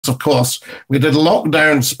of course, we did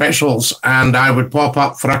lockdown specials, and I would pop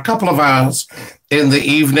up for a couple of hours in the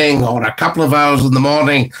evening or a couple of hours in the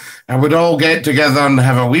morning, and we'd all get together and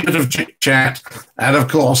have a wee bit of chit-chat, and of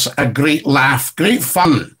course, a great laugh, great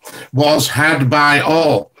fun was had by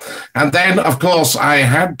all. And then, of course, I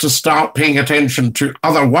had to start paying attention to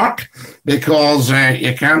other work, because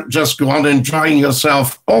you can't just go on enjoying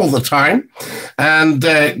yourself all the time and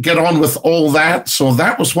get on with all that. So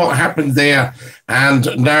that was what happened there. And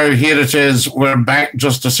now here it is. We're back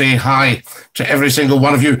just to say hi to every single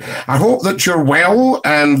one of you. I hope that you're well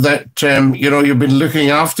and that, you've been looking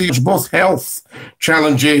after both health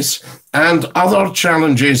challenges and other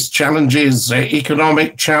challenges,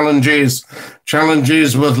 economic challenges,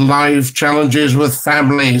 challenges with life, challenges with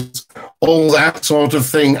families, all that sort of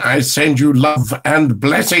thing. I send you love and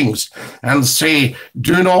blessings and say,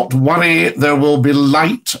 do not worry, there will be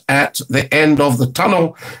light at the end of the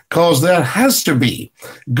tunnel, because there has to be.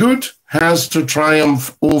 Good has to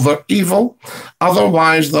triumph over evil,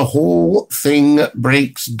 otherwise the whole thing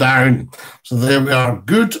breaks down. So there we are.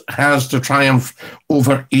 Good has to triumph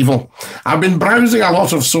over evil. I've been browsing a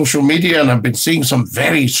lot of social media, and I've been seeing some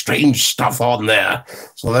very strange stuff on there.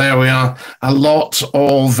 So there we are. A lot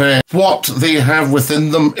of what they have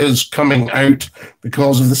within them is coming out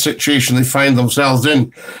because of the situation they find themselves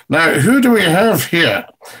in. Now, who do we have here?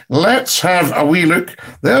 Let's have a wee look.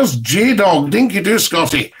 There's J-Dog, Dinky-Doo,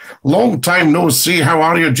 Scottie. Long time no see. How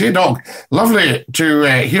are you, J-Dog? Lovely to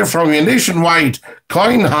hear from you. Nationwide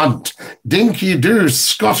coin hunt. Dinky-Doo,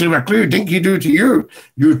 Scottie McCLUE. Dinky-Doo to you,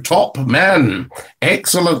 you top man.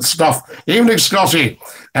 Excellent stuff. Evening, Scottie.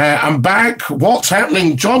 I'm back. What's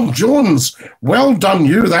happening? John Jones. Well done,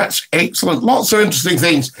 you. That's excellent. Lots of interesting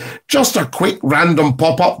things. Just a quick random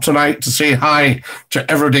pop-up tonight to say hi to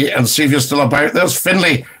everybody and see if you're still about. There's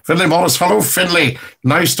Finlay. Finlay Morris. Hello, Finlay.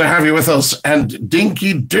 Nice to have you with us. And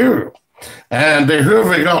Dinky-Doo. And who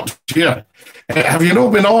have we got here? Have you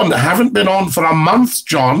not been on? I haven't been on for a month,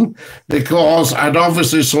 John, because I'd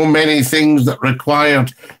obviously so many things that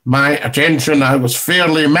required my attention. I was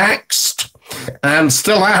fairly maxed and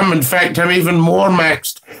still am. In fact, I'm even more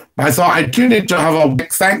maxed. I thought I do need to have a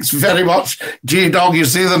big thanks very much, J-Dog. You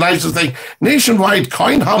say the nicest thing. Nationwide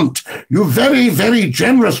coin hunt. You very, very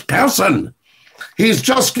generous person. He's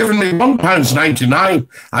just given me £1.99.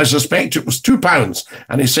 I suspect it was £2.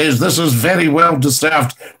 And he says, this is very well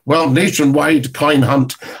deserved. Well, nationwide coin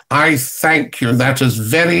hunt. I thank you. That is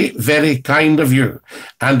very, very kind of you.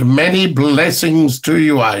 And many blessings to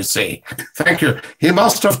you, I say. Thank you. He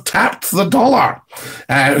must have tapped the dollar.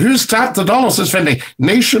 Who's tapped the dollar, says Finlay?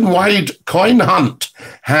 Nationwide coin hunt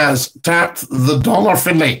has tapped the dollar,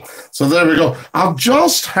 Finlay. So there we go. I'll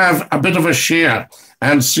just have a bit of a share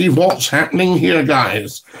and see what's happening here,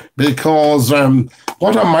 guys, because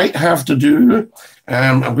what I might have to do,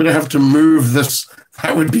 I'm going to have to move this.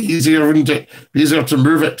 That would be easier, wouldn't it? Easier to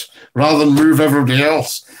move it rather than move everybody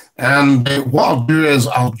else. And what I'll do is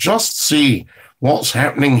I'll just see what's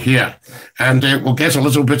happening here, and we'll get a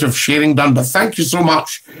little bit of sharing done. But thank you so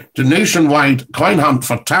much to Nationwide Coin Hunt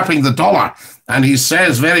for tapping the dollar. And he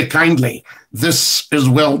says very kindly, this is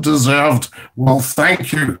well deserved. Well,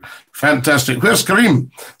 thank you. Fantastic. Where's Kareem?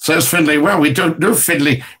 Says Finlay. Well, we don't know,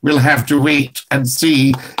 Finlay. We'll have to wait and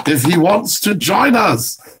see if he wants to join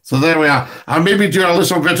us. So there we are. I'll maybe do a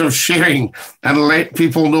little bit of sharing and let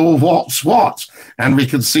people know what's what. And we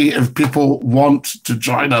can see if people want to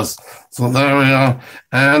join us. So there we are.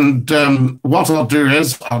 And what I'll do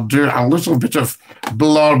is I'll do a little bit of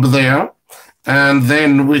blurb there. And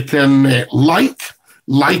then we can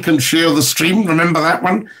like and share the stream. Remember that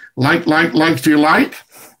one? Like to like.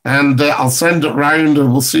 And I'll send it round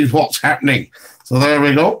and we'll see what's happening. So there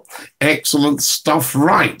we go. Excellent stuff.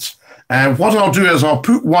 Right. What I'll do is I'll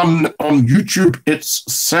put one on YouTube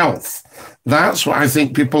itself. That's what I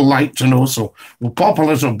think people like to know. So we'll pop a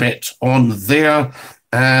little bit on there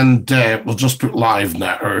and we'll just put live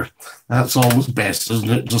now. That's always best, isn't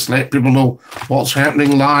it? Just let people know what's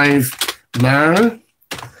happening live now.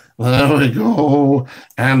 There we go.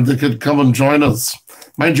 And they could come and join us.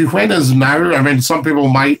 Mind you, when is now? I mean, some people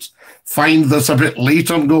might find this a bit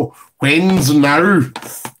late and go, when's now?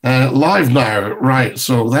 Live now. Right,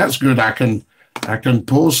 so that's good. I can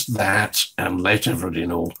post that and let everybody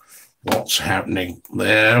know what's happening.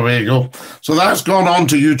 There we go. So that's gone on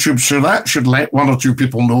to YouTube. So that should let one or two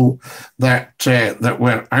people know that, that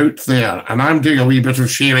we're out there. And I'm doing a wee bit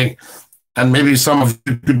of sharing. And maybe some of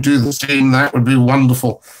you could do the same. That would be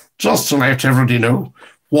wonderful. Just to let everybody know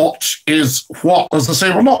what is what. As I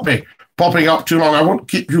say, we'll not be popping up too long. I won't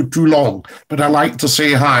keep you too long, but I like to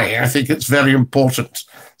say hi. I think it's very important.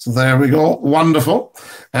 So there we go. Wonderful.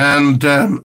 And